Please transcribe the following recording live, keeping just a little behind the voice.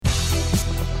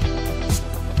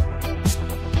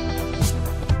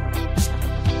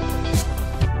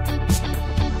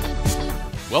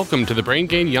Welcome to the Brain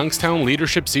Gain Youngstown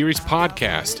Leadership Series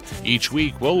podcast. Each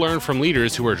week, we'll learn from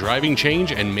leaders who are driving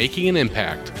change and making an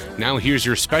impact. Now here's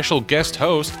your special guest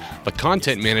host, the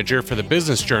content manager for the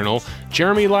Business Journal,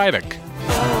 Jeremy Leidick.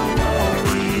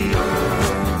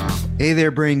 Hey there,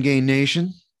 Brain Gain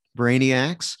Nation,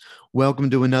 Brainiacs.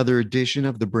 Welcome to another edition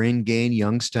of the Brain Gain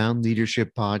Youngstown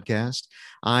Leadership Podcast.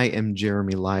 I am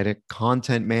Jeremy Leidick,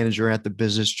 content manager at the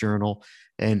Business Journal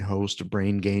and host of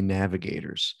Brain Gain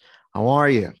Navigators. How are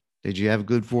you? Did you have a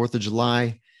good 4th of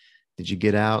July? Did you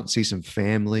get out and see some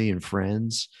family and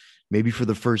friends? Maybe for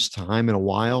the first time in a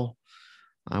while.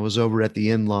 I was over at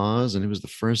the in-laws and it was the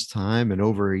first time in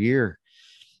over a year.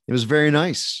 It was very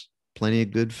nice. Plenty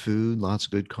of good food, lots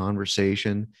of good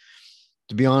conversation.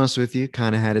 To be honest with you,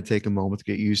 kind of had to take a moment to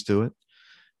get used to it.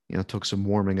 Took some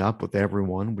warming up with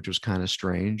everyone, which was kind of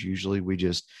strange. Usually we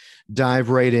just dive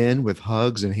right in with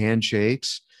hugs and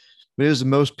handshakes. But it was the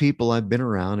most people I've been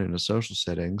around in a social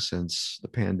setting since the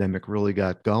pandemic really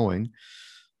got going.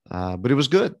 But it was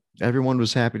good. Everyone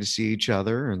was happy to see each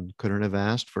other and couldn't have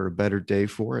asked for a better day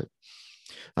for it.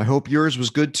 I hope yours was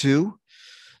good too.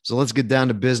 So let's get down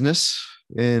to business.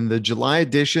 In the July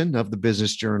edition of the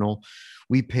Business Journal,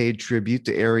 we paid tribute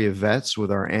to area vets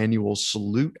with our annual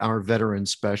Salute Our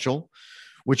Veterans special,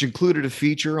 which included a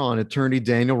feature on attorney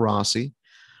Daniel Rossi.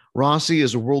 Rossi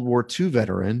is a World War II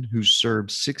veteran who served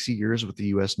 6 years with the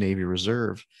U.S. Navy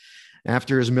Reserve.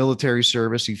 After his military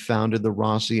service, he founded the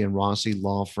Rossi and Rossi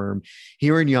law firm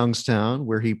here in Youngstown,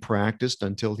 where he practiced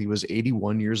until he was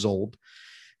 81 years old.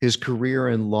 His career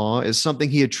in law is something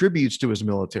he attributes to his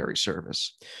military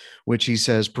service, which he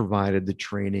says provided the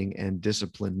training and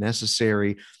discipline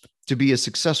necessary to be a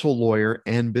successful lawyer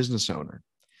and business owner.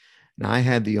 Now, I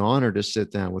had the honor to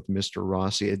sit down with Mr.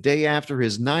 Rossi a day after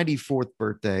his 94th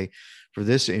birthday for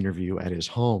this interview at his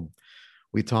home.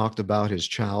 We talked about his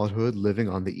childhood living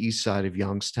on the east side of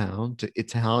Youngstown to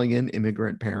Italian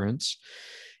immigrant parents,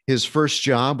 his first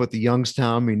job with the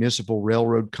Youngstown Municipal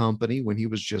Railroad Company when he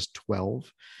was just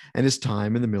 12, and his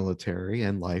time in the military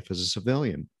and life as a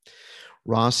civilian.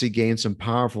 Rossi gained some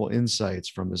powerful insights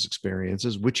from his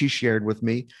experiences, which he shared with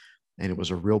me, and it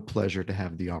was a real pleasure to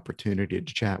have the opportunity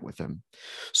to chat with him.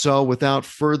 So without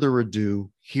further ado,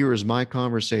 here is my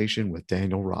conversation with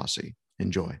Daniel Rossi.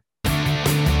 Enjoy.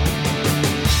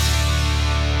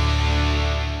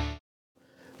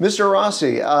 Mr.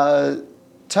 Rossi,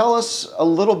 tell us a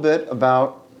little bit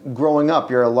about growing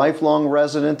up. You're a lifelong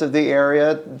resident of the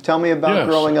area. Tell me about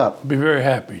growing up. I'd be very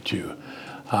happy to.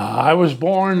 I was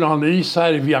born on the east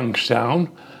side of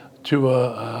Youngstown to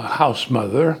a house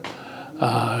mother,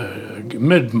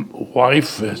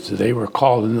 midwife, as they were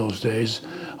called in those days,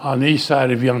 on the east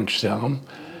side of Youngstown.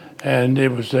 And it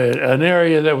was an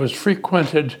area that was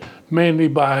frequented mainly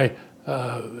by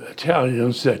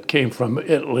Italians that came from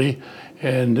Italy.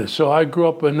 And so I grew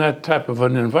up in that type of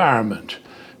an environment.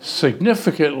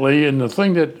 Significantly, and the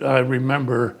thing that I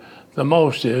remember the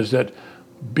most is that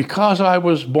because I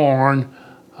was born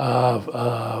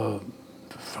from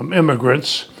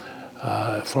immigrants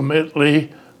from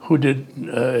Italy who did,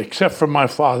 except for my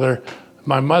father,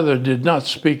 my mother did not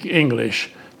speak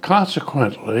English.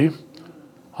 Consequently,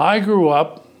 I grew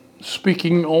up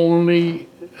speaking only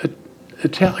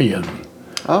Italian.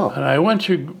 Oh. And I went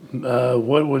to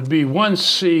what would be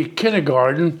 1C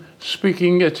kindergarten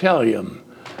speaking Italian,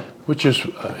 which is,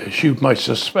 as you might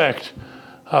suspect,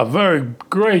 a very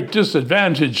great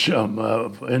disadvantage in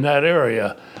that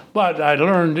area. But I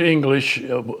learned English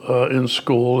in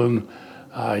school, and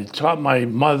I taught my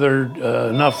mother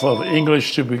enough of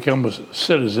English to become a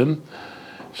citizen.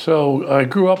 So I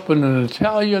grew up in an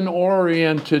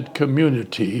Italian-oriented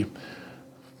community,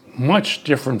 much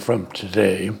different from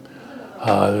today.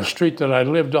 The street that I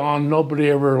lived on, nobody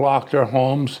ever locked their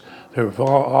homes. They were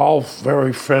all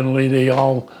very friendly. They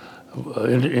all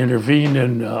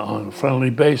intervened on a friendly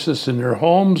basis in their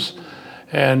homes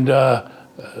and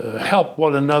helped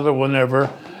one another whenever,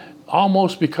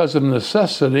 almost because of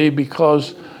necessity,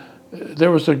 because there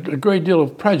was a great deal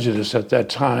of prejudice at that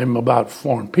time about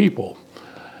foreign people.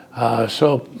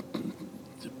 So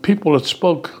people that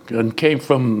spoke and came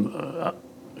from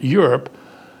Europe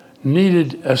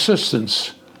needed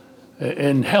assistance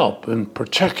and help and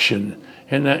protection,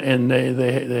 and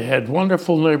they had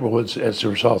wonderful neighborhoods as a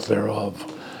result thereof.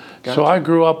 Gotcha. So I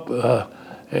grew up,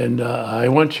 and I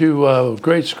went to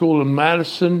grade school in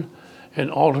Madison, and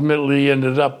ultimately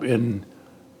ended up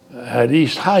at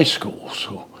East High School,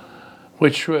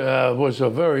 which was a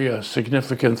very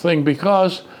significant thing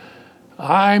because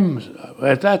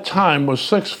at that time was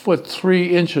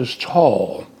 6'3"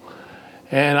 tall.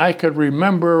 And I could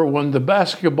remember when the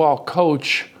basketball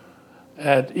coach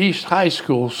at East High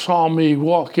School saw me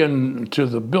walk into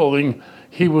the building,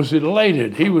 he was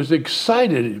elated. He was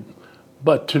excited,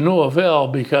 but to no avail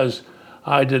because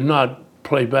I did not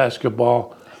play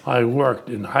basketball. I worked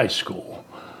in high school.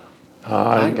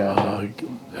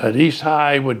 At East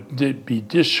High, I would be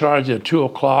discharged at 2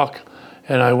 o'clock,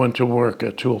 and I went to work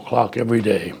at 2 o'clock every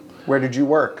day. Where did you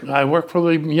work? I worked for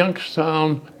the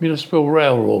Youngstown Municipal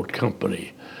Railroad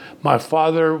Company. My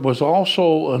father was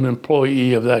also an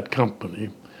employee of that company,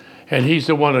 and he's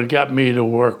the one that got me to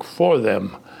work for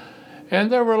them.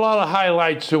 And there were a lot of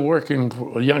highlights of working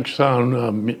for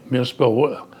Youngstown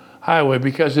Municipal Highway,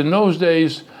 because in those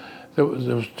days, there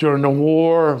was during the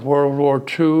war, World War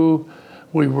II,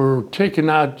 we were taking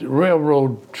out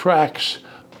railroad tracks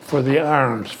for the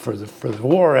arms, for the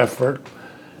war effort.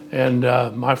 And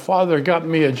my father got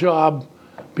me a job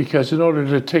because in order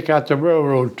to take out the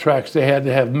railroad tracks, they had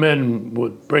to have men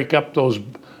would break up those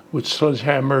with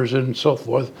sledgehammers and so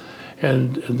forth.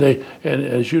 And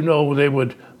as you know, they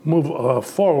would move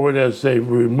forward as they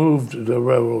removed the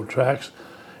railroad tracks.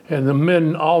 And the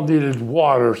men all needed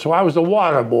water, so I was the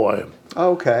water boy.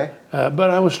 Okay. But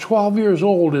I was 12 years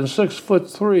old and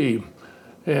 6'3",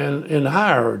 and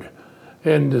hired.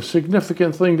 And the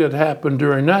significant thing that happened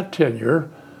during that tenure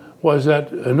was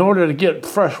that in order to get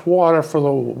fresh water for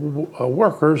the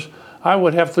workers, I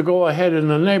would have to go ahead in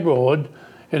the neighborhood.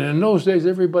 And in those days,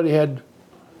 everybody had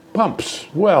pumps,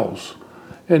 wells,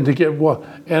 and to get water.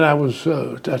 And I was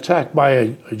attacked by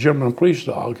a German police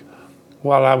dog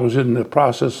while I was in the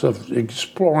process of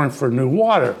exploring for new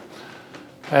water.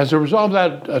 As a result of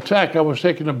that attack, I was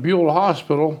taken to Buell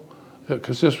Hospital,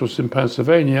 because this was in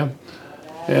Pennsylvania.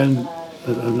 And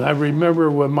I remember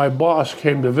when my boss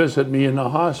came to visit me in the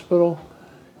hospital,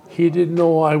 he didn't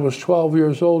know I was 12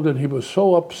 years old, and he was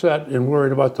so upset and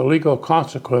worried about the legal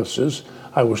consequences.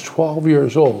 I was 12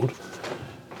 years old,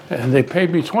 and they paid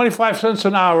me 25 cents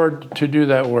an hour to do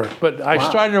that work. But I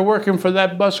started working for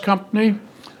that bus company,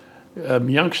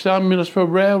 Youngstown Municipal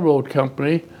Railroad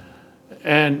Company,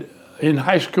 and in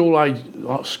high school I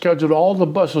scheduled all the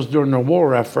buses during the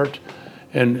war effort,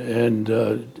 and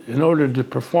in order to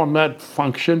perform that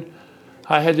function,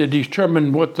 I had to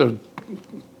determine what the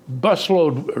bus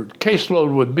load or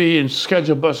caseload would be and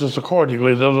schedule buses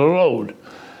accordingly to the load.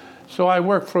 So I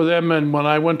worked for them, and when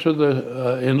I went to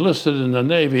the enlisted in the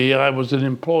Navy, I was an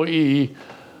employee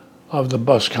of the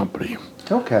bus company.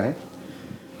 Okay.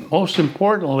 Most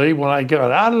importantly, when I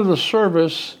got out of the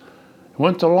service,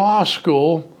 went to law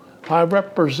school, I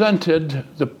represented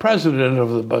the president of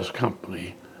the bus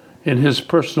company in his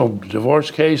personal divorce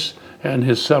case, and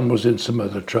his son was in some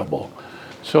other trouble.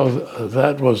 So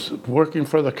that was working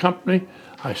for the company.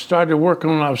 I started working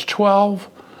when I was 12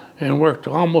 and worked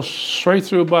almost straight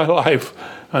through my life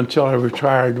until I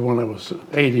retired when I was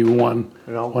 81,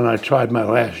 when I tried my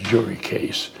last jury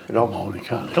case in Mahoney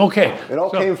County. Okay. It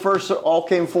all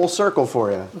came full circle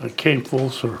for you. It came full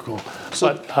circle.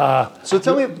 So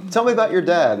tell me about your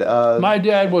dad. My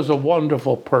dad was a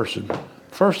wonderful person.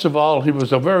 First of all, he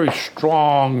was a very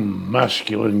strong,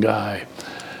 masculine guy.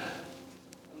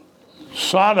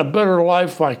 Sought a better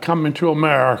life by coming to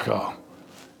America.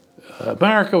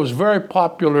 America was very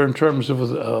popular in terms of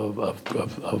the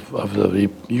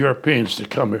Europeans to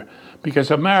come here,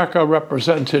 because America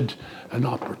represented an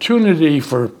opportunity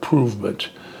for improvement.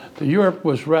 Europe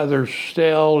was rather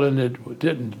stale, and it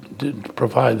didn't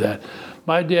provide that.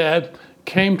 My dad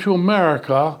came to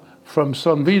America from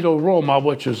San Vito, Roma,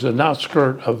 which is an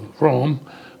outskirt of Rome,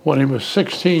 when he was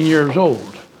 16 years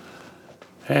old,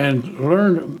 and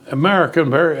learned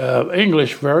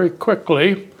English very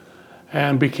quickly,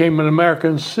 and became an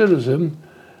American citizen,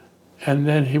 and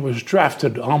then he was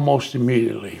drafted almost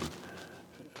immediately.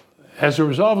 As a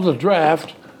result of the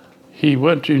draft, he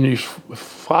went and he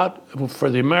fought for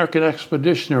the American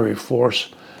Expeditionary Force.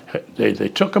 They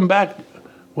took him back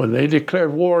when they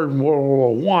declared war in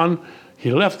World War I.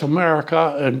 He left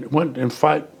America and went and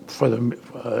fight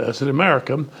as an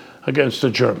American against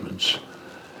the Germans.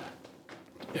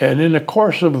 And in the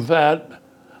course of that,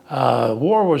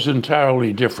 war was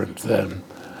entirely different then.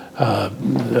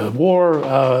 The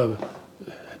war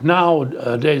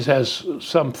nowadays has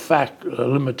some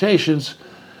limitations.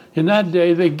 In that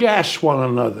day, they gassed one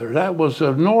another. That was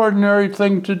an ordinary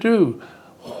thing to do.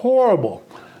 Horrible.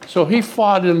 So he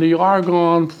fought in the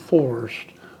Argonne Forest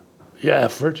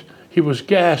effort. He was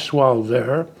gassed while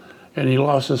there, and he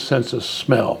lost his sense of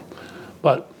smell.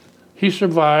 But he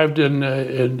survived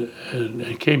and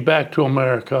came back to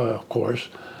America, of course.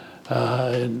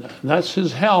 And that's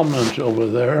his helmet over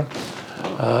there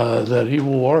that he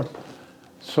wore.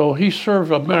 So he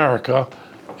served America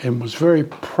and was very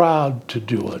proud to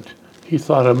do it. He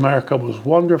thought America was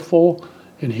wonderful,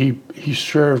 and he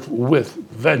served with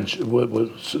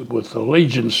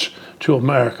allegiance to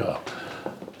America.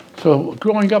 So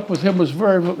growing up with him was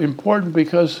very important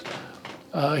because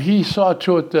he saw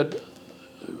to it that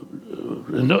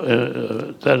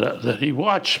that he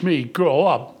watched me grow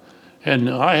up, and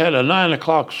I had a 9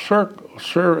 o'clock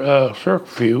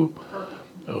curfew,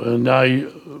 and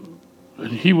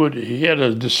he had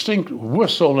a distinct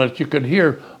whistle that you could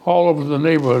hear all over the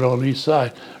neighborhood on the east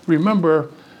side.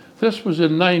 Remember, this was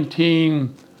in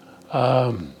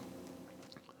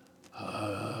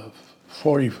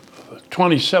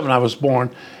 1927. I was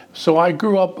born, so I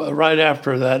grew up right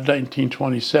after that,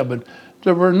 1927.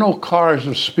 There were no cars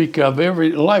to speak of.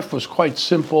 Life was quite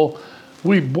simple.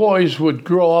 We boys would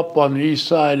grow up on the east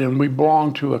side, and we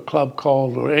belonged to a club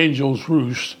called Angel's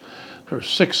Roost. There were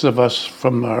 6 of us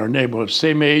from our neighborhood,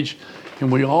 same age,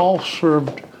 and we all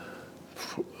served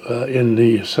in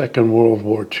the Second World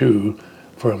War II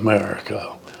for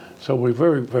America. So we're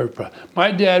very, very proud.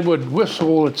 My dad would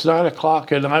whistle, it's 9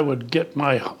 o'clock, and I would get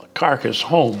my carcass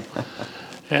home.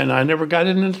 And I never got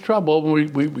into trouble.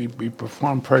 We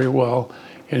performed pretty well.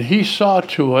 And he saw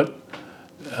to it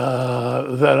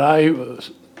that I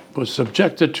was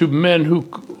subjected to men who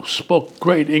spoke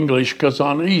great English, because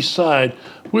on the east side,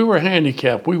 we were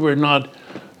handicapped. We were not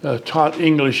taught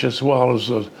English as well as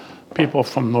the people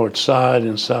from north side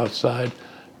and south side.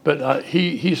 But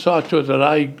he saw to it that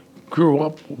I grew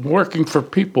up working for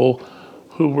people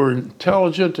who were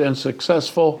intelligent and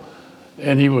successful,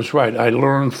 and he was right. I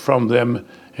learned from them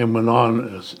and went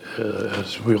on,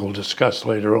 as we'll discuss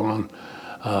later on,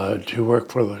 to work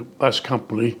for the bus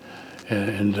company.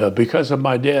 And because of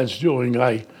my dad's doing,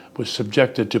 I was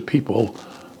subjected to people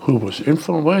who was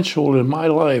influential in my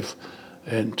life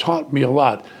and taught me a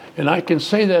lot. And I can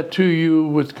say that to you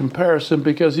with comparison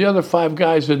because the other 5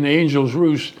 guys in the Angel's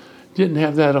Roost didn't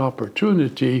have that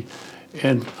opportunity,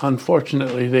 and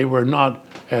unfortunately they were not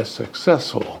as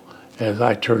successful as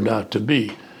I turned out to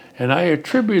be. And I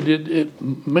attributed it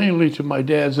mainly to my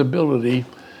dad's ability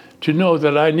to know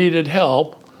that I needed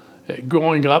help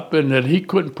growing up and that he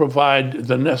couldn't provide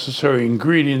the necessary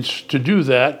ingredients to do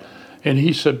that, and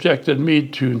he subjected me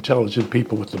to intelligent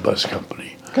people with the bus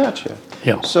company. Gotcha.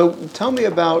 Yeah. So tell me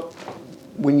about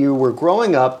when you were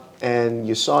growing up and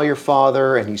you saw your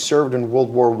father and he served in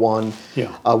World War I.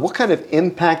 Yeah. What kind of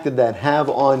impact did that have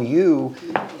on you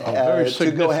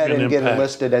to go ahead and get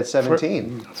enlisted at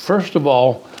 17? First of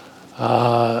all,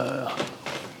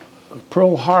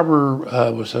 Pearl Harbor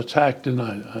was attacked in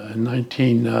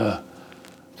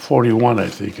 1941, I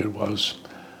think it was.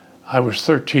 I was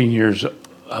 13 years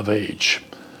of age.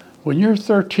 When you're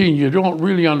 13, you don't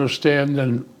really understand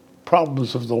the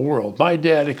problems of the world. My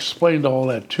dad explained all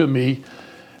that to me,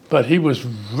 but he was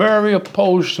very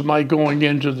opposed to my going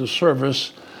into the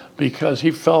service because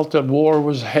he felt that war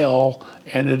was hell,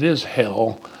 and it is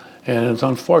hell, and it's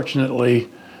unfortunately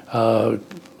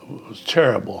was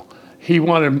terrible. He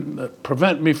wanted to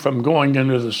prevent me from going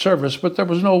into the service, but there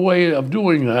was no way of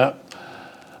doing that.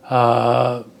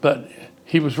 But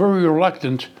he was very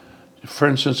reluctant. For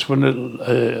instance, when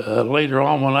later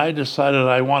on, when I decided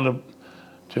I wanted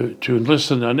to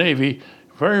enlist in the Navy,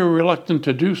 very reluctant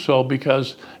to do so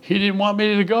because he didn't want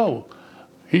me to go.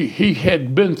 He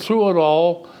had been through it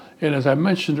all, and as I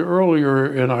mentioned earlier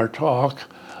in our talk,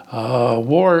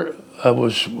 war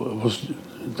was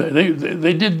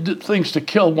they did things to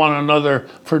kill one another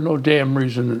for no damn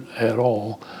reason at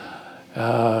all.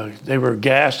 They were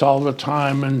gassed all the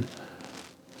time and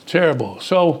terrible.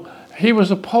 So he was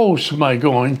opposed to my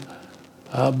going,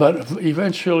 but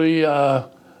eventually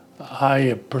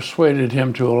I persuaded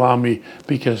him to allow me,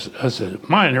 because as a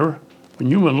minor, when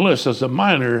you enlist as a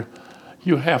minor,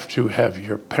 you have to have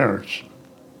your parents'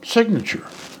 signature.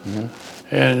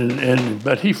 Mm-hmm.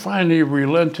 But he finally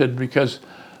relented because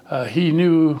he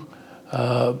knew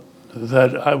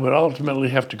that I would ultimately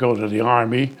have to go to the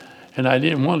Army, and I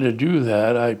didn't want to do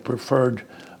that. I preferred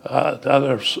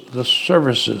the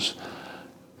services.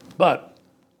 But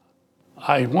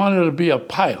I wanted to be a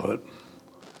pilot.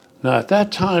 Now, at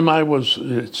that time, I was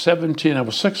 17. I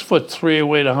was 6'3", I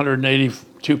weighed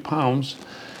 182 pounds.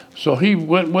 So he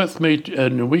went with me,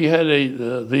 and we had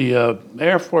the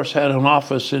Air Force had an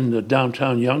office in the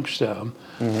downtown Youngstown,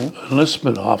 mm-hmm.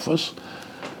 enlistment office.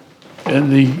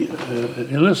 And the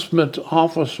enlistment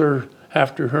officer,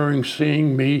 after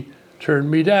seeing me, turned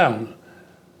me down.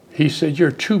 He said, "You're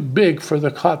too big for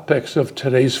the cockpits of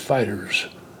today's fighters."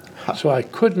 So I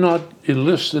could not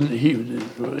enlist in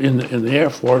the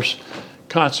Air Force.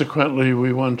 Consequently,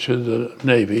 we went to the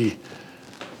Navy.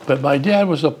 But my dad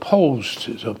was opposed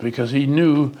to it because he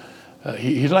knew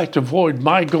he liked to avoid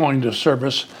my going to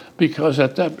service because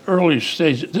at that early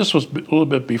stage, this was a little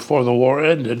bit before the war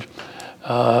ended.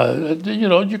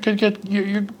 You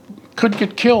could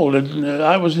get killed, and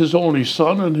I was his only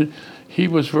son, and he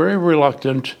was very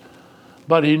reluctant.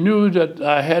 But he knew that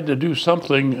I had to do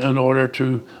something in order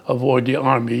to avoid the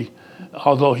Army,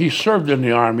 although he served in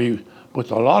the Army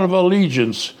with a lot of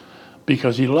allegiance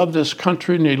because he loved this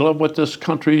country and he loved what this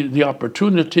country, the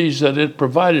opportunities that it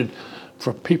provided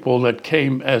for people that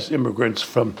came as immigrants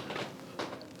from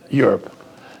Europe.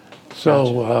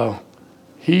 So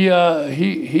he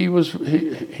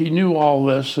knew all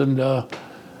this, and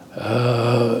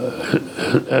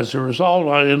as a result,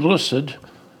 I enlisted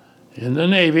in the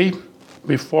Navy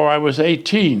before I was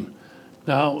 18.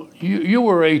 Now, you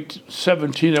were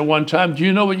 17 at one time. Do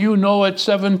you know what you know at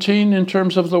 17 in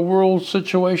terms of the world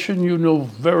situation? You know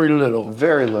very little.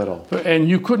 Very little. And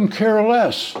you couldn't care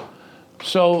less.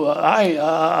 So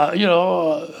I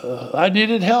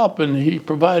needed help, and he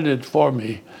provided for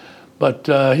me. But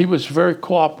he was very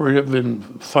cooperative in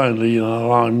finally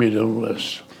allowing me to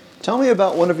enlist. Tell me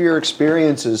about one of your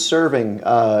experiences serving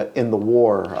in the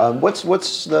war. What's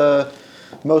the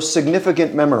most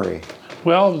significant memory?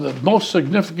 Well, the most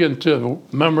significant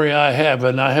memory I have,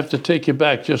 and I have to take you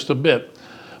back just a bit.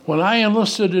 When I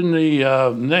enlisted in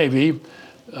the Navy,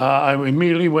 I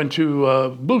immediately went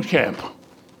to boot camp.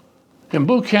 And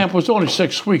boot camp was only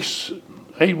 6 weeks,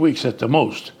 8 weeks at the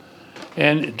most.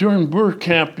 And during boot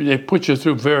camp, they put you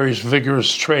through various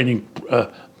vigorous training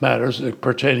matters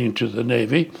pertaining to the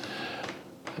Navy.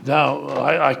 Now,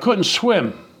 I couldn't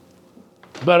swim,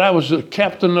 but I was the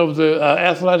captain of the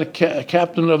athletic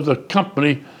captain of the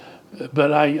company.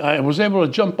 But I was able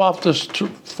to jump off this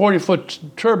 40-foot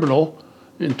terminal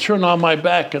and turn on my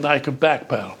back, and I could back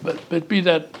paddle. But be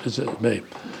that as it may.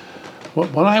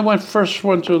 When I first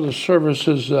went to the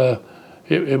services,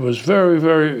 it was very,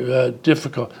 very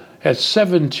difficult. At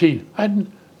 17, I'd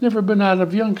never been out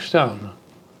of Youngstown.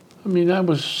 I mean, I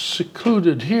was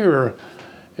secluded here,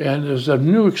 and it was a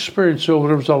new experience. So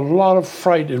there was a lot of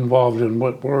fright involved in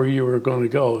where you were going to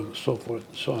go, and so forth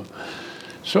and so on.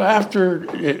 So after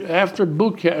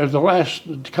boot camp, the last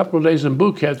couple of days in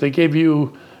boot camp, they gave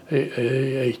you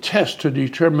a test to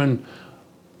determine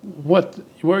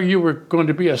where you were going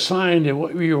to be assigned and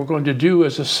what you were going to do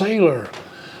as a sailor.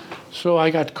 So I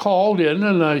got called in,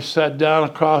 and I sat down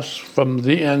across from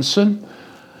the ensign,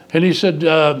 and he said,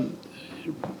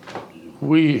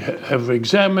 we have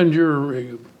examined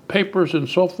your papers and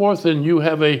so forth, and you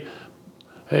have a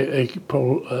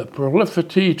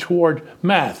prolificity toward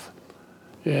math,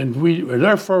 and we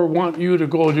therefore want you to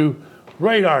go to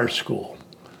radar school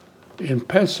in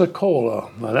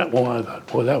Pensacola. Now that one, I thought,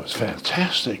 boy, that was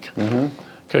fantastic,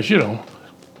 because you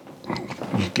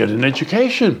get an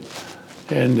education.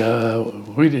 And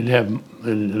we didn't have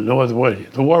no other way.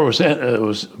 The war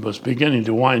was beginning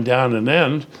to wind down and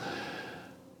end.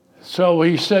 So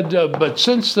he said, but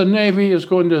since the Navy is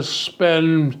going to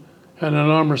spend an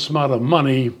enormous amount of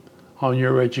money on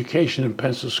your education in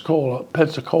Pensacola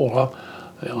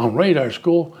on radar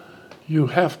school, you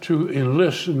have to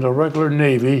enlist in the regular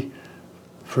Navy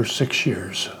for 6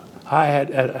 years. I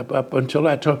had, up until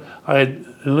that time, I had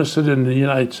enlisted in the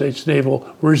United States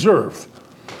Naval Reserve.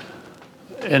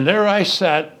 And there I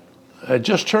sat. I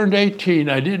just turned 18.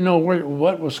 I didn't know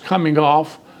what was coming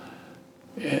off.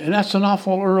 And that's an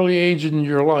awful early age in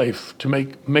your life to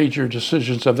make major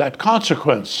decisions of that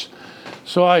consequence.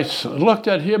 So I looked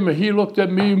at him, and he looked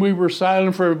at me, and we were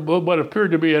silent for what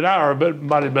appeared to be an hour, but it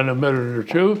might have been a minute or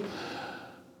two.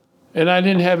 And I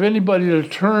didn't have anybody to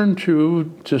turn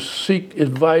to seek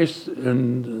advice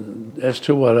as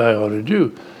to what I ought to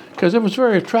do. Because it was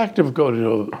very attractive to go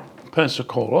to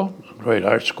Pensacola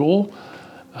radar school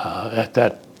at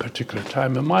that particular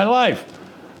time in my life.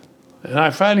 And I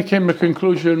finally came to the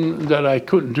conclusion that I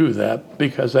couldn't do that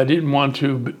because I didn't want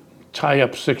to tie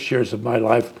up 6 years of my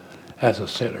life as a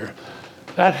sailor.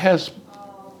 That has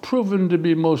proven to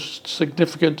be the most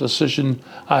significant decision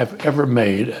I've ever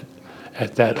made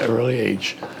at that early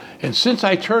age. And since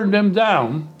I turned them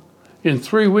down, in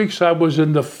 3 weeks I was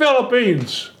in the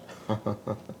Philippines.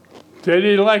 They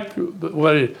didn't like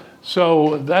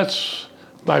so that's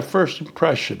my first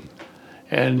impression.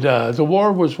 And the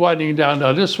war was winding down.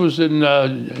 Now this was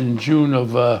in June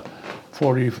of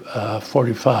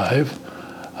 45.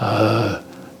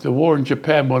 The war in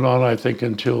Japan went on, I think,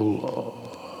 until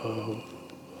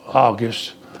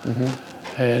August.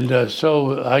 And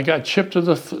so I got shipped to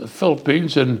the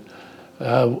Philippines, and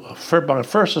my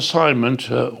first assignment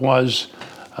was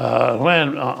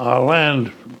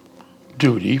land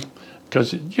duty,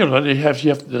 because you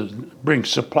have to bring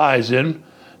supplies in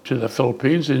to the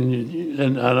Philippines,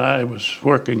 and I was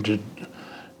working to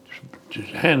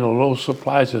handle those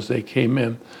supplies as they came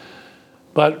in.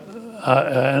 But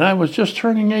and I was just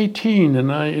turning 18,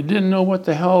 and I didn't know what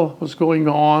the hell was going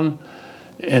on,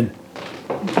 and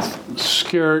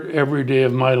scared every day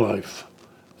of my life.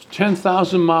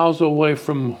 10,000 miles away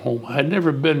from home. I'd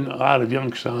never been out of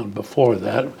Youngstown before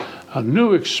that. A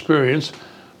new experience,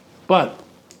 but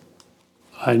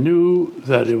I knew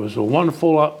that it was a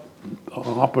wonderful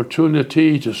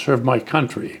opportunity to serve my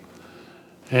country.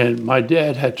 And my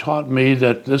dad had taught me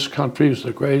that this country was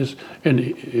the greatest, and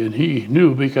he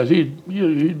knew because he'd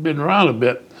been around a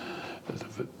bit,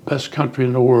 the best country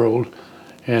in the world.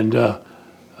 And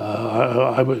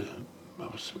I was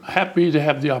happy to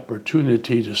have the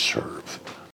opportunity to serve.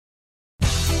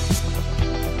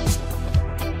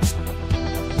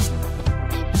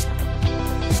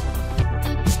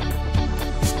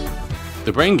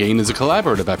 The Brain Gain is a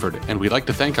collaborative effort, and we'd like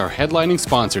to thank our headlining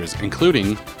sponsors,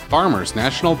 including Farmers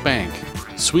National Bank,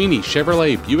 Sweeney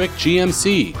Chevrolet Buick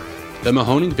GMC, the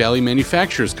Mahoning Valley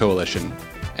Manufacturers Coalition,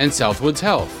 and Southwoods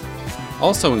Health.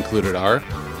 Also included are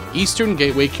Eastern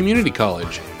Gateway Community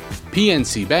College,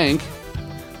 PNC Bank,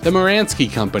 the Moransky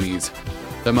Companies,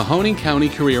 the Mahoning County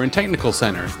Career and Technical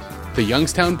Center, the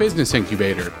Youngstown Business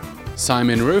Incubator,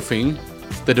 Simon Roofing,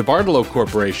 the DeBartolo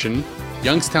Corporation,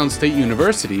 Youngstown State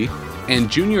University, and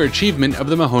Junior Achievement of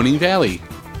the Mahoning Valley.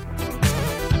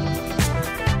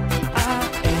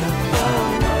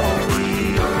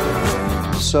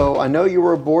 So I know you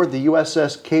were aboard the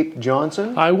USS Cape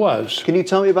Johnson. I was. Can you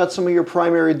tell me about some of your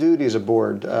primary duties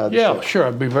aboard? Yeah, sure.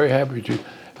 I'd be very happy to.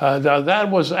 That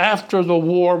was after the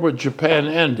war with Japan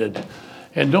ended.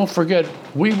 And don't forget,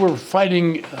 we were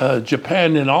fighting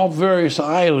Japan in all various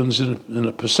islands in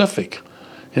the Pacific.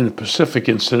 In the Pacific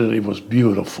incident, it was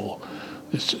beautiful.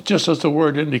 It's just as the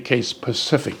word indicates,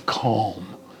 Pacific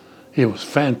calm. It was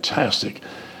fantastic.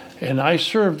 And I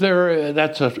served there.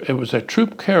 It was a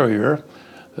troop carrier.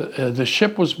 The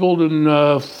ship was built in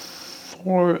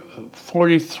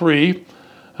 43,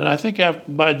 and I think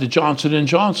by the Johnson &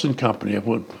 Johnson Company.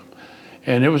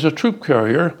 And it was a troop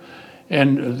carrier.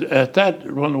 And at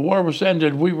that, when the war was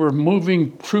ended, we were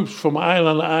moving troops from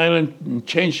island to island and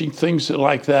changing things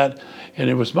like that. And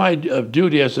it was my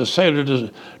duty as a sailor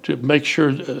to make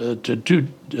sure to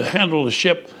handle the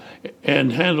ship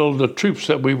and handle the troops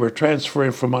that we were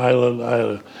transferring from island to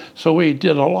island. So we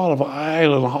did a lot of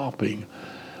island hopping.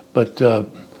 But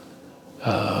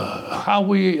how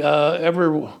we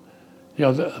ever,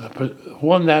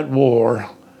 won that war,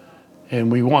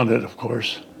 and we won it, of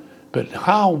course, but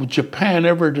how Japan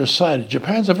ever decided,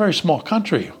 Japan's a very small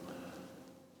country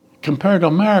compared to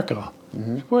America,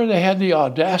 where they had the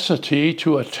audacity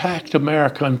to attack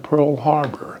America in Pearl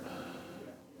Harbor.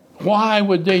 Why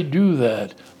would they do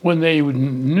that when they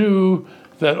knew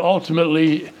that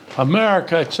ultimately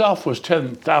America itself was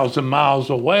 10,000 miles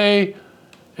away,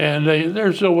 and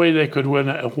there's no way they could win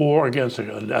a war against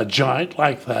a giant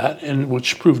like that, and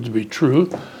which proved to be true.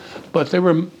 But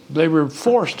they were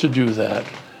forced to do that.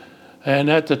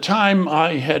 And at the time,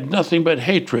 I had nothing but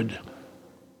hatred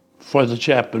for the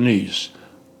Japanese,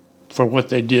 for what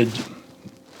they did to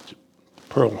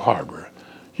Pearl Harbor.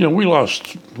 We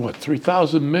lost,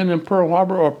 3,000 men in Pearl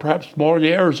Harbor, or perhaps more.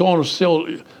 The Arizona still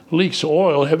leaks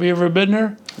oil. Have you ever been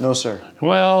there? No, sir.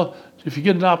 Well, if you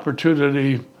get an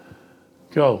opportunity,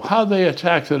 go. How they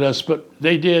attacked us, but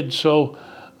they did. So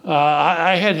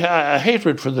I had a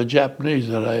hatred for the Japanese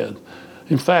that I had.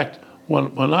 In fact,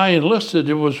 when I enlisted,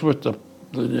 it was with the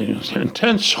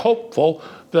intense hopeful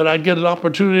that I'd get an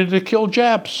opportunity to kill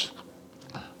Japs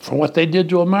for what they did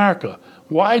to America.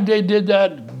 Why they did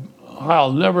that,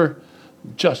 I'll never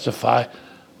justify.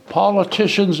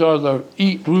 Politicians are the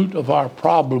root of our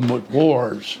problem with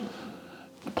wars.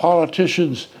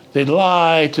 Politicians, they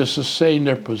lie to sustain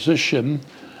their position,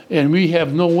 and we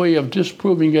have no way of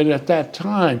disproving it at that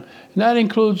time. And that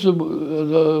includes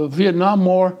the Vietnam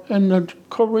War and the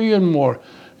Korean War.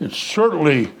 And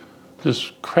certainly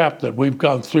this crap that we've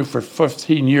gone through for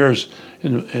 15 years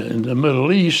in the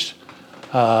Middle East,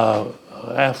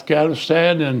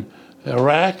 Afghanistan and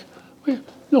Iraq, we have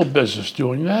no business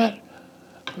doing that.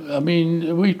 I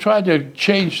mean, we tried to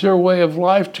change their way of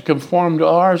life to conform to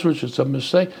ours, which is a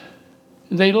mistake.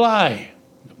 They lie.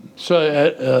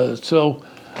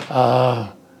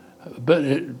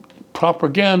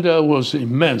 Propaganda was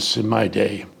immense in my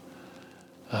day.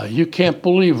 You can't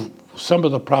believe some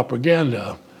of the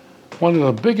propaganda. One of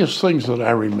the biggest things that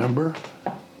I remember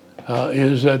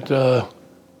is that the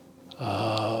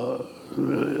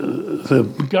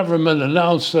government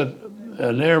announced that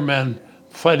an airman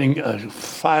flying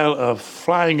a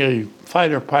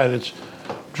fighter pilot's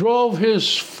drove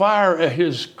his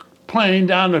plane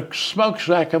down the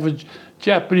smokestack of a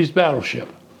Japanese battleship.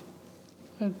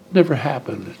 That never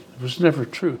happened. It was never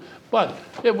true. But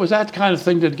it was that kind of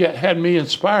thing that had me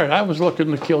inspired. I was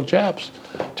looking to kill Japs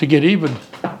to get even.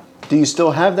 Do you still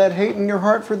have that hate in your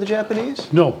heart for the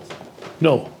Japanese? No.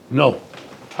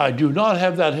 I do not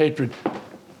have that hatred.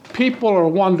 People are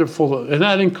wonderful, and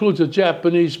that includes the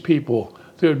Japanese people.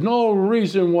 There's no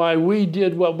reason why we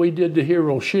did what we did to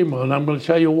Hiroshima, and I'm going to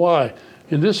tell you why.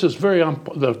 And this is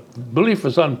the belief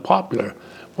is unpopular.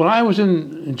 When I was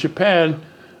in Japan,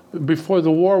 before the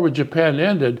war with Japan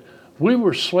ended, we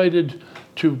were slated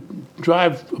to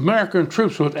drive American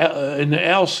troops in the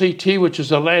LCT, which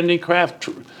is a landing craft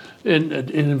for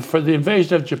the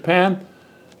invasion of Japan,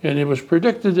 and it was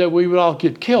predicted that we would all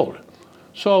get killed.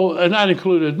 So, and that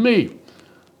included me.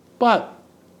 But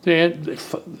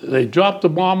they dropped the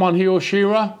bomb on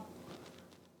Hiroshima.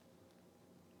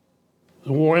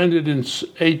 The war ended in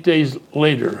 8 days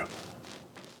later.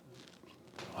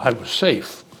 I was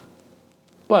safe.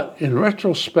 But in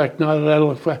retrospect, now that I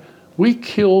look back, we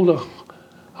killed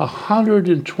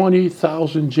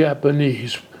 120,000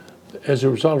 Japanese as a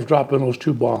result of dropping those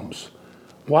 2 bombs.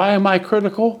 Why am I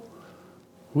critical?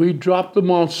 We dropped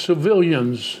them on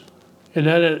civilians.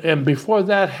 And before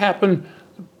that happened,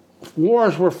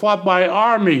 wars were fought by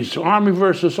armies, army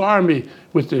versus army,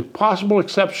 with the possible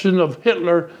exception of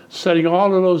Hitler setting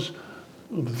all of those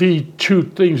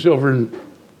V2 things over in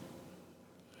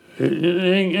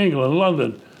England,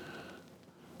 London.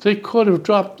 They could have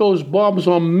dropped those bombs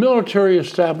on military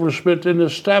establishment and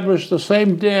established the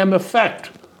same damn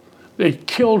effect. They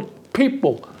killed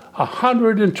people,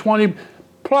 120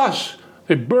 plus.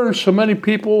 They burned so many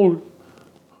people,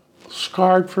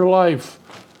 scarred for life.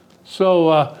 So,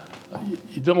 I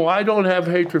don't have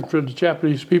hatred for the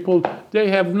Japanese people. They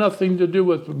have nothing to do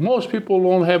with, most people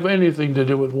don't have anything to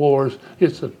do with wars.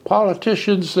 It's the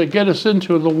politicians that get us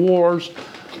into the wars,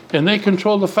 and they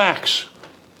control the facts.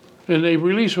 And they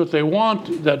release what they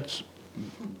want that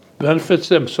benefits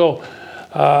them. So,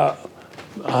 I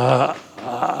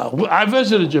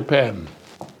visited Japan.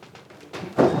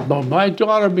 My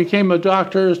daughter became a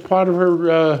doctor as part of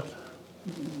her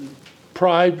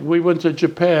pride. We went to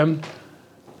Japan,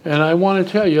 and I want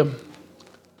to tell you,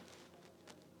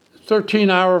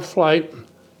 13-hour flight.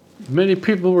 Many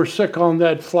people were sick on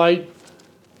that flight,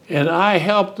 and I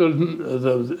helped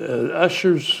the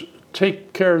ushers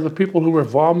take care of the people who were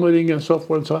vomiting and so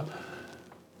forth and so on.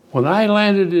 When I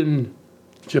landed in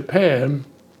Japan,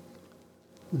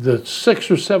 the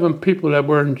 6 or 7 people that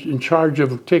were in charge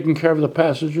of taking care of the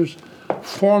passengers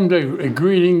formed a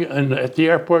greeting at the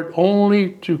airport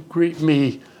only to greet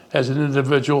me as an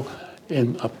individual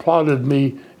and applauded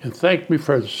me and thanked me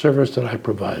for the service that I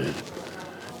provided.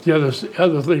 The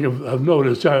other thing of note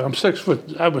is I was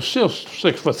still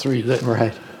 6'3" then.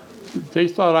 Right. They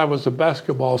thought I was a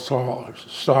basketball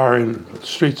star in the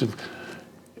streets of,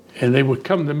 and they would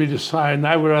come to me to sign.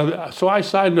 So I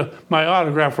signed my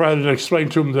autograph rather than explain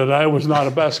to them that I was not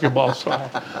a basketball star.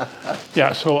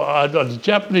 Yeah, so the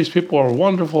Japanese people are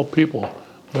wonderful people,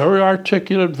 very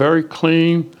articulate, very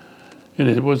clean, and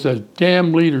it was a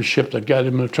damn leadership that got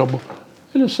him into trouble.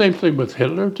 And the same thing with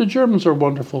Hitler. The Germans are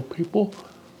wonderful people,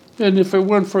 and if it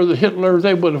weren't for the Hitler,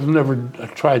 they would have never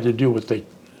tried to do what they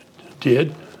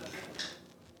did.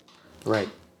 Right.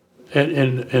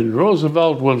 And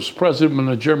Roosevelt was president when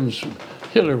the Germans,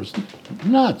 Hitler was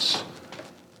nuts.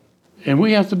 And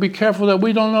we have to be careful that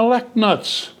we don't elect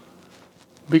nuts,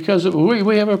 because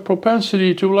we have a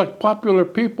propensity to elect popular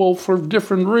people for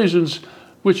different reasons,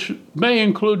 which may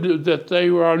include that they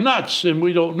are nuts, and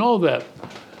we don't know that.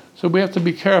 So we have to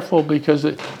be careful, because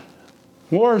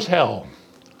war is hell.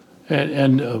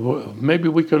 And maybe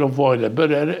we could avoid it.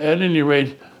 But at any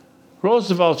rate,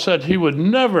 Roosevelt said he would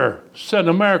never send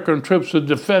American troops to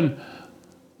defend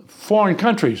foreign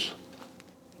countries.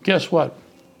 Guess what?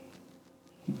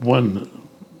 When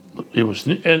it was,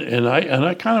 and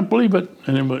I kind of believe it,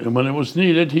 and when it was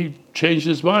needed, he changed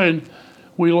his mind.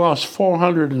 We lost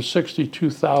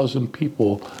 462,000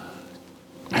 people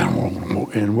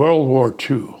in World War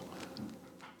II.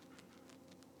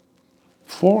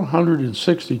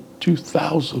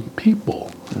 462,000 people.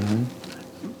 Mm-hmm.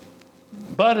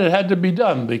 But it had to be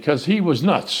done because he was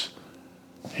nuts.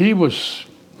 He was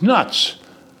nuts.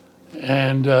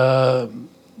 And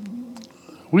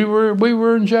we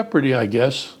were in jeopardy, I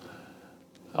guess.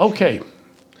 Okay.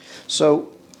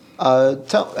 So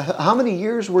how many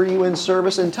years were you in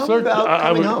service? And tell me about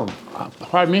coming home.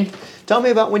 Pardon me? Tell me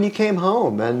about when you came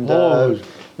home and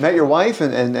met your wife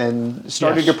and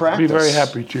started your practice. I'd be very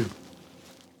happy to.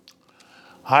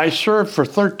 I served for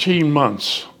 13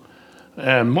 months.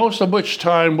 and most of which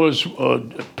time was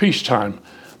peacetime.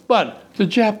 But the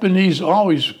Japanese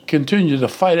always continued to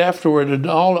fight afterward, and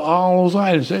all those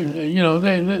items.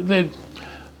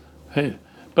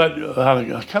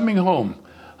 But coming home,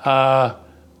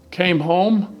 came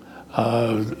home.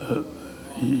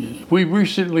 We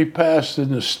recently passed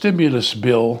in the stimulus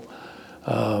bill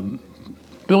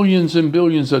billions and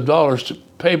billions of dollars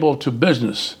payable to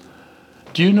business.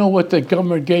 Do you know what the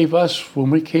government gave us when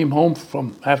we came home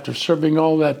from after serving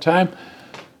all that time?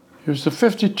 It was the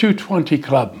 5220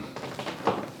 Club.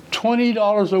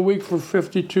 $20 a week for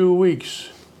 52 weeks.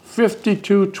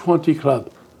 5220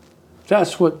 Club.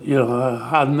 That's what,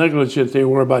 how negligent they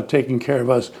were about taking care of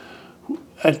us.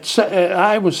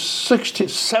 I was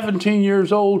 17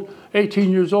 years old,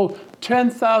 18 years old,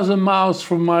 10,000 miles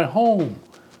from my home.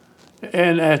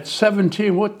 And at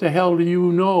 17, what the hell do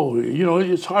you know?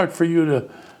 It's hard for you to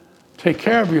take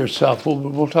care of yourself.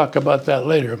 We'll talk about that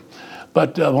later.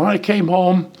 But when I came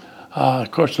home,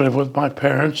 of course, I lived with my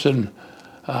parents, and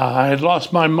I had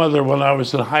lost my mother when I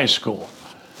was in high school.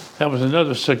 That was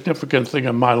another significant thing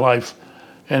in my life.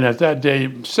 And at that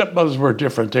day, stepmothers were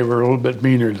different. They were a little bit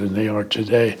meaner than they are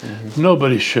today. Mm-hmm.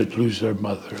 Nobody should lose their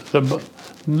mother.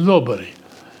 Nobody.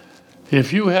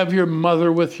 If you have your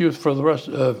mother with you for the rest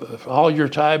of all your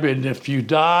time, and if you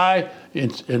die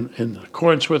in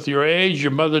accordance with your age,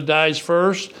 your mother dies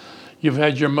first, you've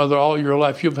had your mother all your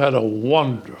life, you've had a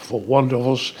wonderful,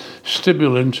 wonderful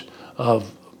stimulant of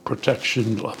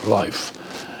protection of life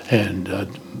and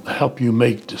help you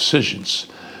make decisions.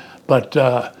 But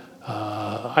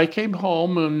I came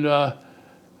home, and I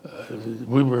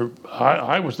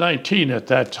was 19 at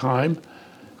that time.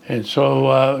 And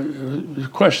so the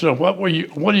question of what are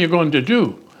you going to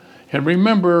do? And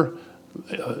remember,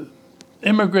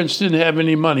 immigrants didn't have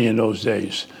any money in those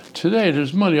days. Today,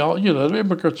 there's money. The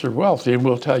immigrants are wealthy, and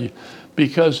we'll tell you.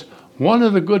 Because one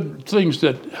of the good things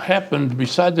that happened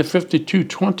beside the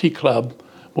 5220 Club,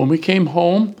 when we came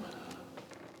home,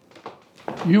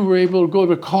 you were able to go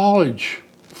to college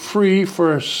free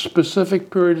for a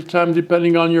specific period of time,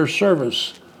 depending on your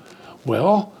service.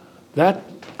 Well, that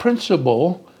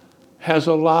principle has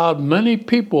allowed many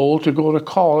people to go to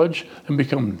college and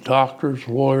become doctors,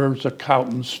 lawyers,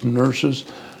 accountants, nurses,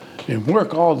 and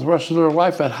work all the rest of their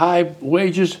life at high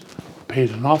wages,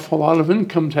 paid an awful lot of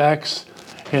income tax,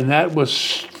 and that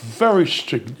was very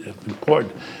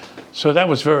important. So that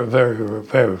was very, very,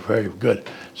 very, very good.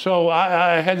 So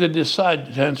I had to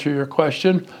decide, to answer your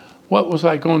question, what was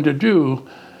I going to do?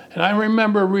 And I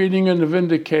remember reading in the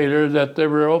Vindicator that they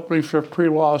were opening for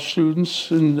pre-law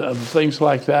students and things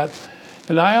like that.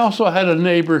 And I also had a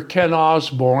neighbor, Ken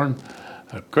Osborne,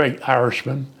 a great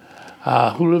Irishman,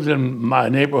 who lived in my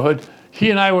neighborhood. He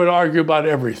and I would argue about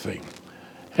everything.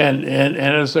 And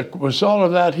as a result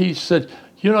of that, he said,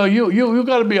 you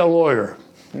got to be a lawyer.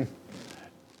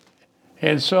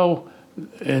 And so,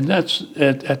 that's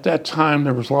at that time,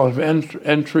 there was a lot of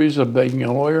entries of being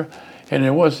a lawyer, and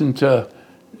it wasn't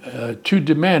too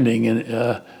demanding.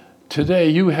 And today,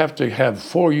 you have to have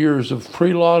 4 years of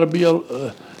pre-law to be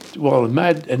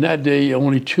in that day,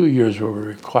 only 2 years were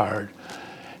required.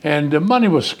 And the money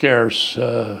was scarce.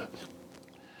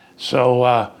 So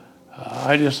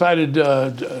I decided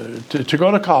to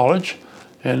go to college,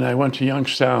 and I went to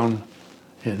Youngstown.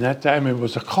 And that time, it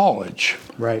was a college.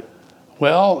 Right.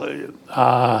 Well,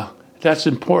 that's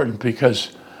important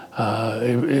because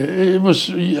it was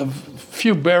a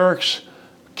few barracks.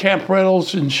 Camp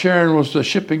Reynolds in Sharon was the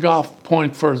shipping off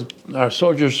point for our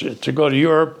soldiers to go to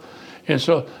Europe. And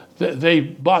so they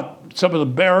bought some of the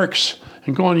barracks,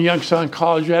 and going to Youngstown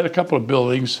College, you had a couple of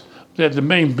buildings. They had the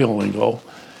main building, though,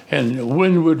 and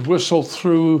wind would whistle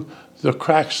through the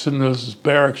cracks in those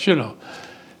barracks,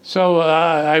 So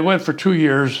I went for 2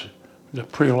 years, the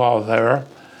pre-law there,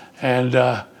 and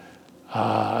I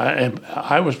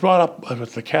was brought up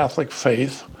with the Catholic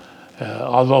faith,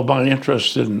 although my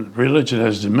interest in religion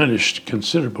has diminished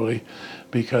considerably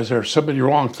because there are so many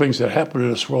wrong things that happen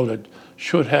in this world that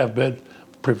should have been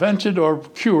prevented or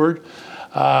cured.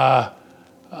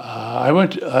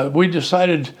 We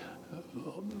decided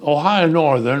Ohio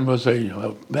Northern was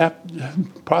a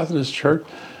Protestant church.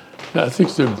 I think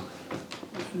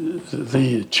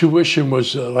the tuition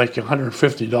was like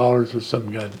 $150 or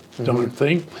some darn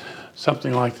thing,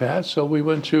 something like that. So we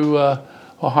went to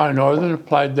Ohio Northern,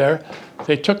 applied there.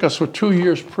 They took us for 2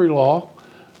 years pre-law.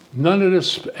 None of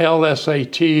this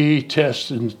LSAT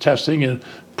testing and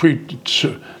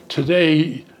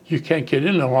today you can't get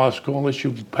into law school unless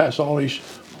you pass all these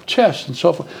tests and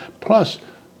so forth. Plus, it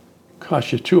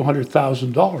costs you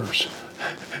 $200,000.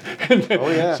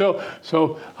 yeah.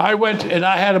 So I went and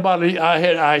I had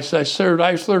I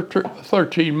served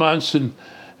 13 months and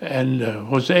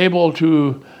was able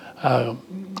to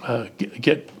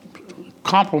get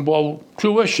comparable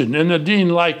tuition. And the dean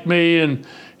liked me, and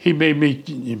he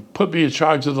put me in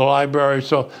charge of the library.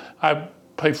 So I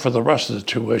paid for the rest of the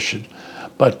tuition,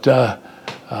 but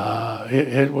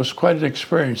it was quite an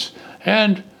experience.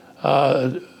 And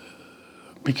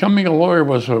becoming a lawyer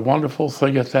was a wonderful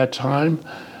thing at that time.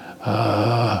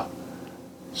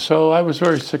 So I was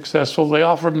very successful. They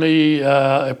offered me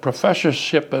a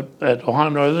professorship at Ohio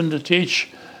Northern to teach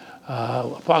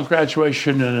upon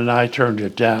graduation, and then I turned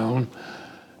it down.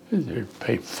 They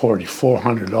paid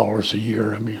 $4,400 a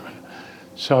year.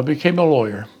 So I became a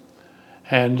lawyer,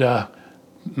 and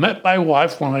met my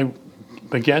wife when I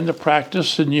began to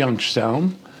practice in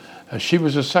Youngstown. She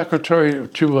was a secretary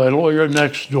to a lawyer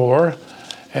next door,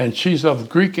 and she's of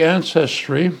Greek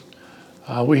ancestry.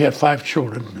 We had 5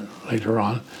 children later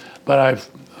on, but I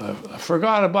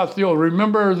forgot about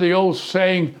remember the old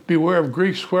saying, beware of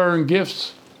Greeks wearing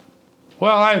gifts?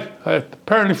 Well, I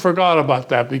apparently forgot about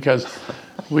that because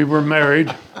we were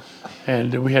married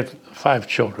and we had 5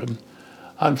 children.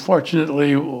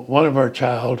 Unfortunately, one of our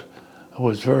child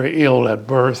was very ill at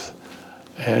birth,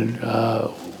 and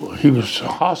he was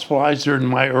hospitalized during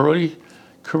my early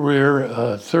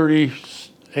career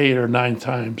 38 or 9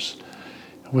 times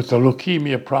with a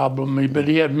leukemia problem, but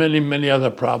he had many, many other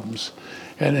problems.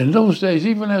 And in those days,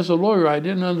 even as a lawyer, I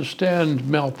didn't understand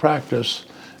malpractice,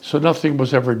 so nothing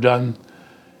was ever done.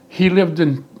 He lived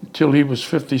until he was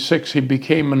 56. He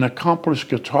became an accomplished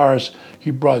guitarist.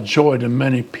 He brought joy to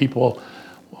many people.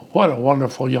 What a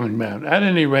wonderful young man. At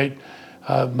any rate,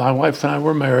 my wife and I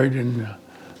were married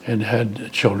and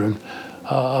had children,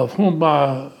 of whom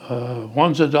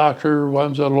one's a doctor,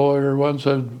 one's a lawyer, one's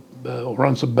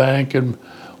runs a bank, and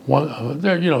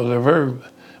they're very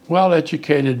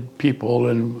well-educated people,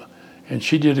 and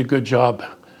she did a good job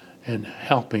in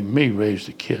helping me raise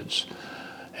the kids.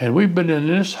 And we've been in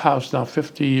this house now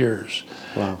 50 years.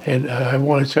 Wow. And I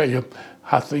want to tell you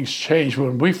how things changed.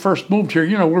 When we first moved here,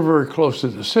 we're very close to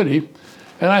the city,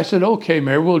 and I said, okay,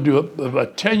 Mary, we'll do it.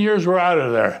 About 10 years, we're out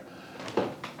of there.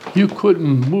 You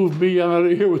couldn't move me out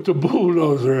of here with the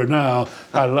bulldozer now.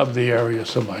 I love the area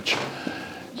so much.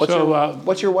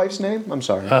 What's your wife's name? I'm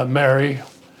sorry.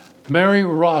 Mary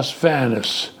Ross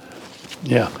Vanes.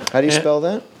 Yeah. How do you spell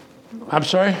that? I'm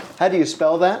sorry? How do you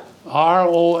spell that?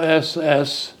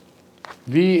 ROSSVANES.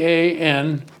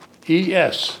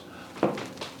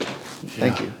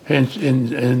 Thank you. And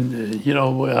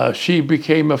she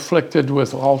became afflicted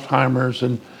with Alzheimer's,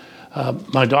 and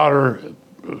my daughter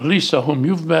Lisa, whom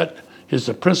you've met, is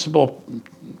the principal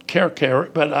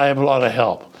caregiver, but I have a lot of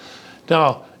help.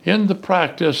 Now, in the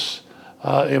practice,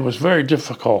 it was very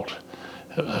difficult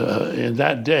in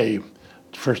that day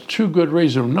for 2 good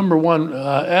reasons. Number one,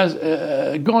 as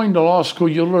going to law school,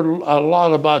 you learn a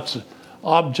lot about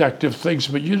objective things,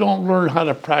 but you don't learn how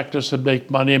to practice and make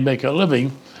money and make a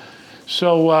living.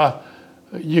 So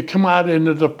you come out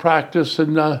into the practice,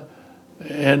 and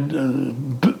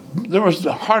there was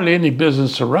hardly any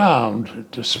business around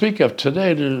to speak of.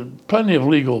 Today, there's plenty of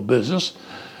legal business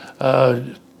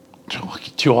to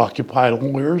occupy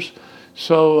lawyers.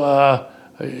 So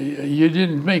you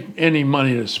didn't make any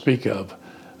money to speak of.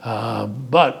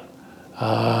 But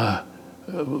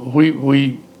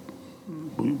we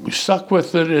stuck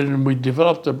with it, and we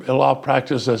developed a law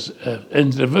practice as an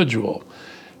individual.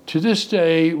 To this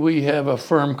day, we have a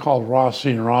firm called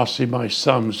Rossi & Rossi. My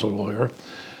son's a lawyer.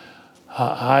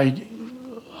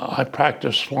 I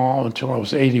practiced law until I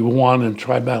was 81 and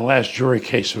tried my last jury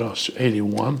case when I was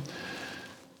 81.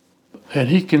 And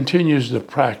he continues to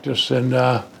practice, and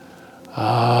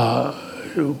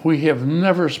we have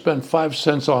never spent 5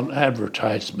 cents on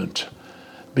advertisement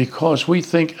because we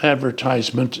think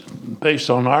advertisement, based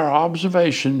on our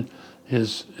observation,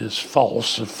 is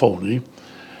false and phony,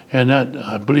 and that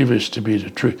I believe is to be the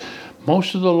truth.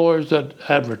 Most of the lawyers that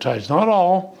advertise, not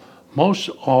all, most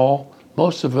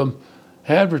of them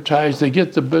advertise, they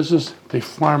get the business, they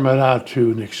farm it out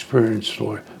to an experienced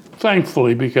lawyer,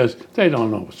 thankfully, because they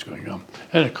don't know what's going on.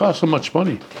 And it costs so much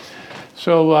money.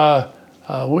 So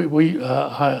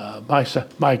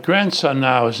my grandson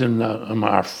now is in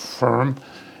our firm,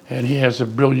 and he has a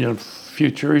brilliant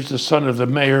future. He's the son of the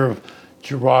mayor of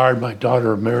Girard. My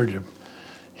daughter married him.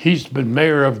 He's been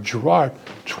mayor of Girard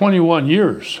 21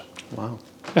 years. Wow.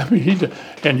 I mean,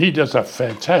 he does a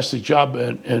fantastic job,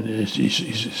 and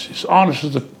he's honest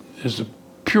as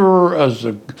pure as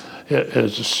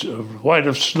white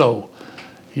of snow.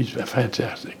 He's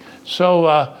fantastic.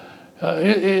 So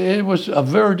it was a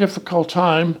very difficult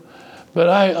time, But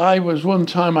I was one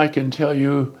time, I can tell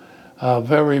you,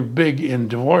 very big in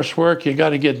divorce work. You got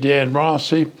to get Dan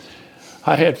Rossi.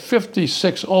 I had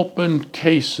 56 open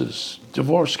cases,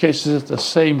 divorce cases at the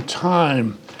same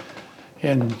time.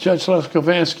 And Judge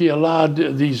Leskovansky allowed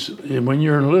these, when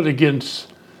you're litigants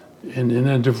in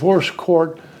a divorce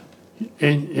court,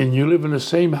 and you live in the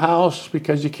same house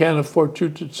because you can't afford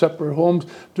two separate homes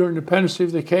during the pendency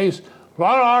of the case, a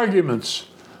lot of arguments.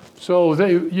 So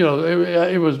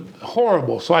it was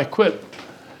horrible. So I quit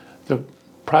the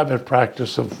private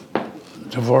practice of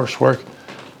divorce work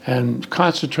and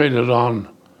concentrated on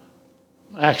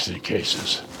accident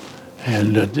cases,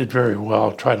 and did very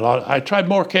well. I tried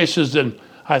more cases than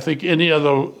I think any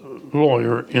other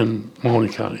lawyer in Mahoney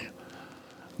County,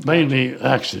 mainly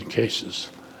accident cases.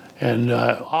 And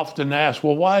often asked,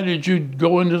 well, why did you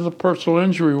go into the personal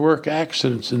injury work,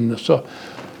 accidents? And so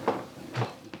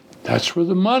that's where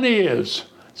the money is.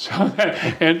 So,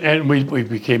 and we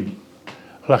became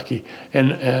lucky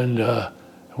and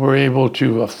we're able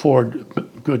to afford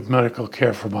good medical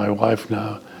care for my wife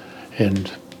now.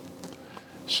 And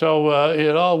so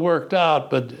it all worked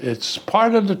out, but it's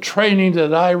part of the training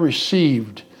that I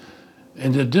received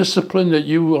and the discipline that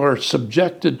you are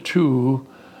subjected to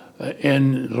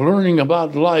and learning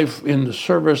about life in the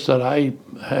service that I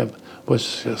was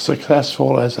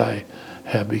successful as I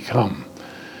have become.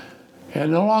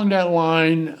 And along that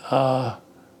line, I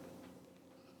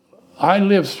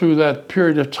lived through that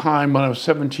period of time when I was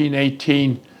 17,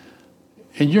 18,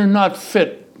 and you're not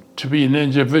fit to be an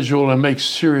individual and make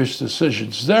serious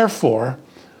decisions. Therefore,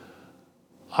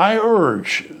 I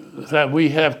urge that we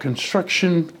have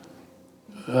construction.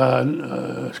 What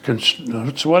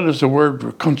is the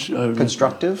word?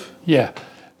 Constructive? Yeah.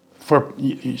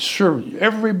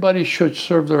 Everybody should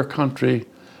serve their country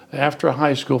after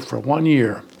high school for 1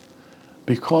 year,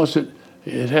 because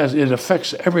it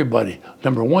affects everybody.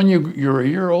 Number one, you're a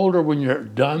year older when you're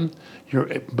done. You're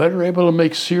better able to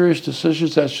make serious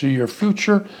decisions as to your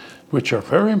future, which are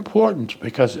very important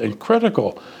and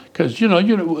critical. Because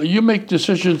you make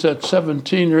decisions at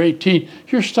 17 or 18,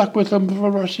 you're stuck with them for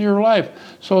the rest of your life.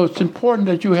 So it's important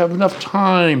that you have enough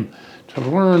time to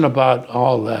learn about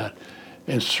all that.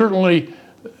 And certainly,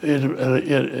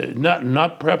 it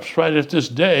not perhaps right at this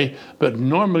day, but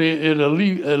normally it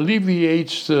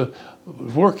alleviates the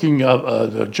working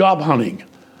of the job hunting,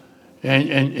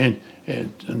 and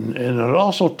it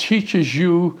also teaches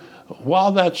you,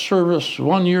 while that service,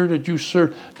 1 year that you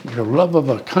serve, your love of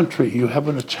a country. You have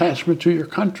an attachment to your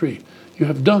country. You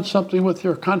have done something with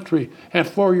your country and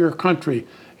for your country,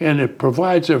 and it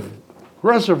provides a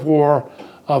reservoir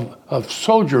of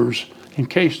soldiers in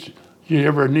case you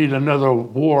ever need another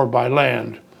war by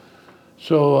land.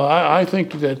 So I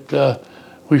think that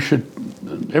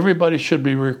everybody should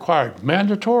be required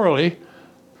mandatorily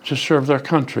to serve their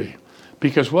country.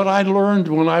 Because what I learned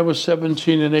when I was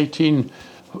 17 and 18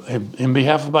 in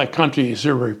behalf of my country is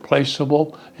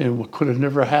irreplaceable, and what could have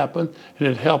never happened. And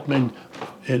it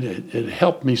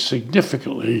helped me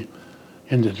significantly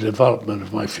in the development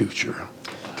of my future.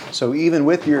 So even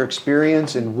with your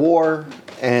experience in war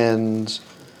and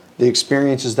the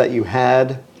experiences that you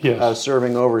had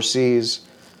serving overseas,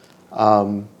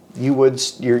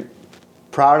 you're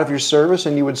proud of your service,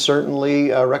 and you would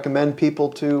certainly recommend people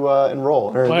to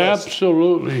enroll.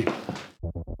 Absolutely.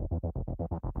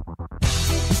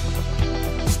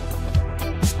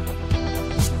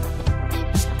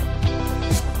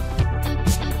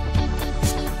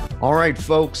 All right,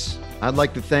 folks, I'd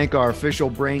like to thank our official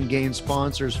Brain Gain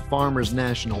sponsors, Farmers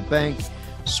National Bank,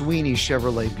 Sweeney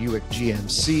Chevrolet Buick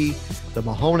GMC, the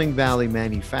Mahoning Valley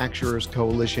Manufacturers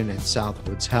Coalition, and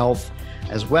Southwoods Health,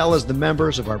 as well as the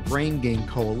members of our Brain Gain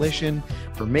Coalition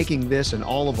for making this and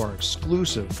all of our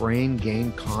exclusive Brain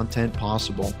Gain content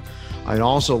possible. I'd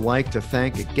also like to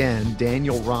thank again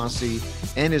Daniel Rossi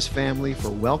and his family for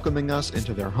welcoming us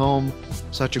into their home.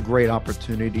 Such a great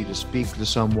opportunity to speak to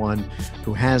someone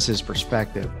who has his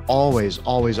perspective. Always,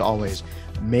 always, always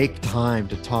make time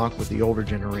to talk with the older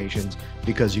generations,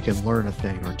 because you can learn a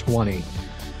thing or 20.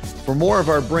 For more of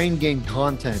our Brain Gain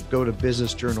content, go to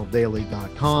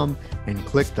businessjournaldaily.com and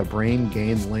click the Brain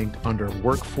Gain link under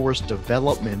Workforce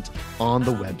Development on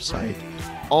the website.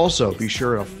 Also, be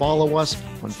sure to follow us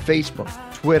on Facebook,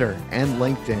 Twitter, and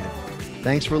LinkedIn.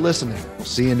 Thanks for listening. We'll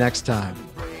see you next time.